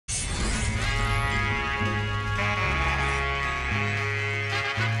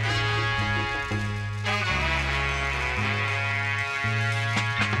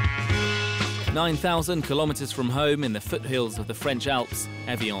9,000 kilometers from home in the foothills of the French Alps,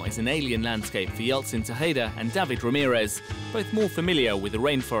 Evian is an alien landscape for Yeltsin Tejeda and David Ramirez, both more familiar with the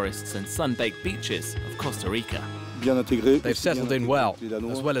rainforests and sun-baked beaches of Costa Rica. They've settled in well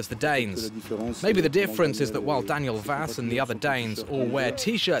as the Danes. Maybe the difference is that while Daniel Vass and the other Danes all wear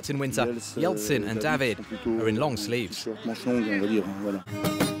T-shirts in winter, Yeltsin and David are in long sleeves.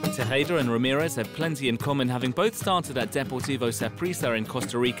 Tejeda and Ramirez have plenty in common, having both started at Deportivo Saprissa in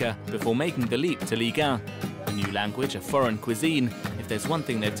Costa Rica before making the leap to Ligue. A new language, a foreign cuisine. If there's one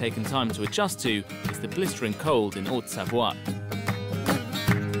thing they've taken time to adjust to, it's the blistering cold in Haute-Savoie.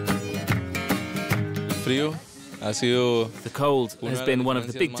 The cold has been one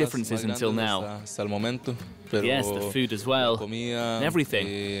of the big differences until now. Yes, the food as well, and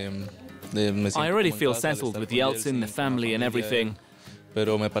everything. I already feel settled with Yeltsin, the family and everything. But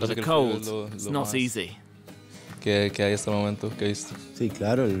the cold, it's not easy. Yes,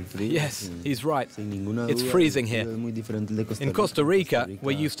 he's right. It's freezing here. In Costa Rica,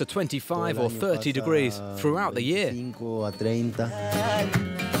 we're used to 25 or 30 degrees throughout the year.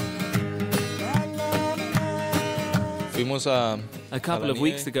 A couple of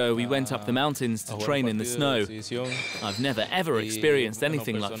weeks ago, we went up the mountains to train in the snow. I've never ever experienced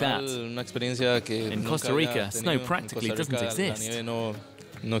anything like that. In Costa Rica, snow practically doesn't exist.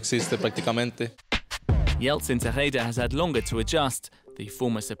 Yeltsin Tejeda has had longer to adjust. The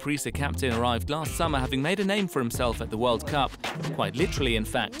former Saprissa captain arrived last summer, having made a name for himself at the World Cup. Quite literally, in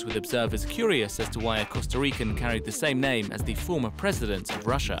fact, with observers curious as to why a Costa Rican carried the same name as the former president of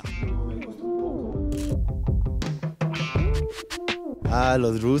Russia.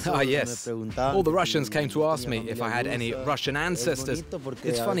 Yes. All the Russians came to ask me if I had any Russian ancestors.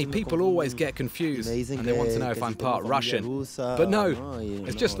 It's funny, people always get confused and they want to know if I'm part Russian. But no,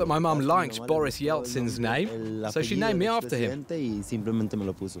 it's just that my mum liked Boris Yeltsin's name, so she named me after him.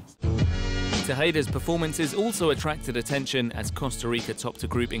 Tejeda's performances also attracted attention as Costa Rica topped a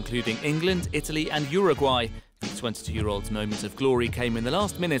group including England, Italy and Uruguay. The 22-year-old's moment of glory came in the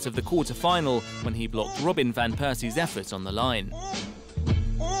last minute of the quarter-final when he blocked Robin van Persie's effort on the line.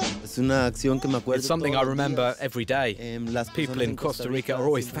 It's something I remember every day. People in Costa Rica are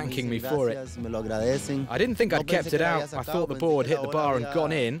always thanking me for it. I didn't think I'd kept it out. I thought the ball had hit the bar and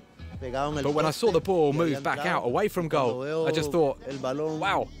gone in. But when I saw the ball move back out away from goal, I just thought,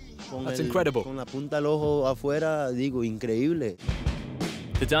 wow, that's incredible.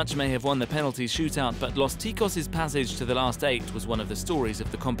 The Dutch may have won the penalties shootout, but Los Ticos' passage to the last 8 was one of the stories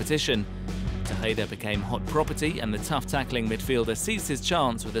of the competition. Tejeda became hot property, and the tough tackling midfielder seized his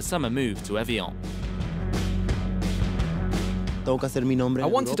chance with a summer move to Evian. I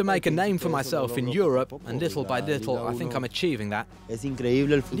wanted to make a name for myself in Europe, and little by little, I think I'm achieving that.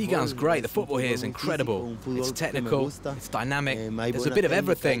 Ligue 1's great, the football here is incredible. It's technical, it's dynamic, there's a bit of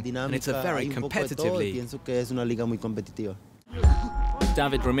everything, and it's a very competitive league.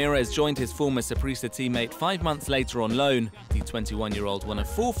 David Ramirez joined his former Saprissa teammate 5 months later on loan. The 21-year-old, one of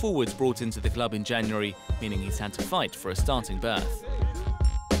 4 forwards brought into the club in January, meaning he's had to fight for a starting berth.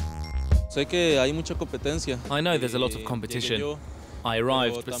 I know there's a lot of competition. I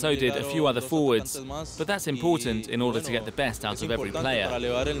arrived, but so did a few other forwards. But that's important in order to get the best out of every player.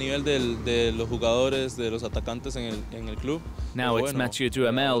 Now it's Mathieu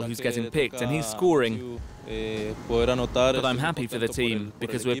Duhamel who's getting picked, and he's scoring. But I'm happy for the team,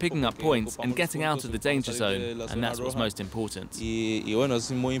 because we're picking up points and getting out of the danger zone, and that's what's most important.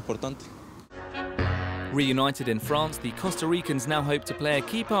 Reunited in France, the Costa Ricans now hope to play a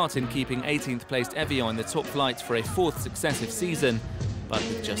key part in keeping 18th placed Evian in the top flight for a 4th successive season. But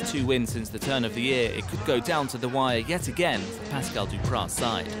with just 2 wins since the turn of the year, it could go down to the wire yet again for Pascal Duprat's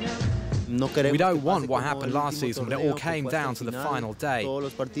side. We don't want what happened last season when it all came down to the final day.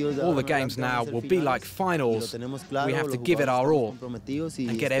 All the games now will be like finals. We have to give it our all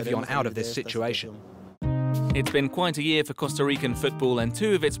and get Evian out of this situation. It's been quite a year for Costa Rican football, and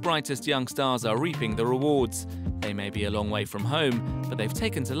 2 of its brightest young stars are reaping the rewards. They may be a long way from home, but they've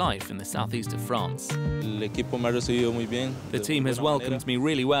taken to life in the southeast of France. The team has welcomed me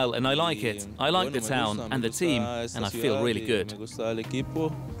really well, and I like it. I like the town and the team, and I feel really good.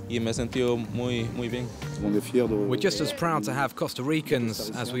 We're just as proud to have Costa Ricans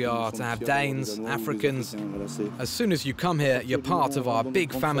as we are to have Danes, Africans. As soon as you come here, you're part of our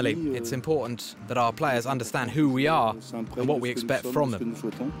big family. It's important that our players understand who we are and what we expect from them.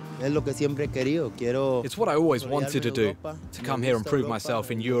 It's what I always wanted to do, to come here and prove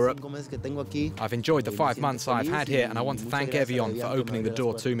myself in Europe. I've enjoyed the 5 months I've had here, and I want to thank Evian for opening the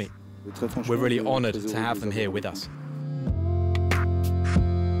door to me. We're really honoured to have them here with us.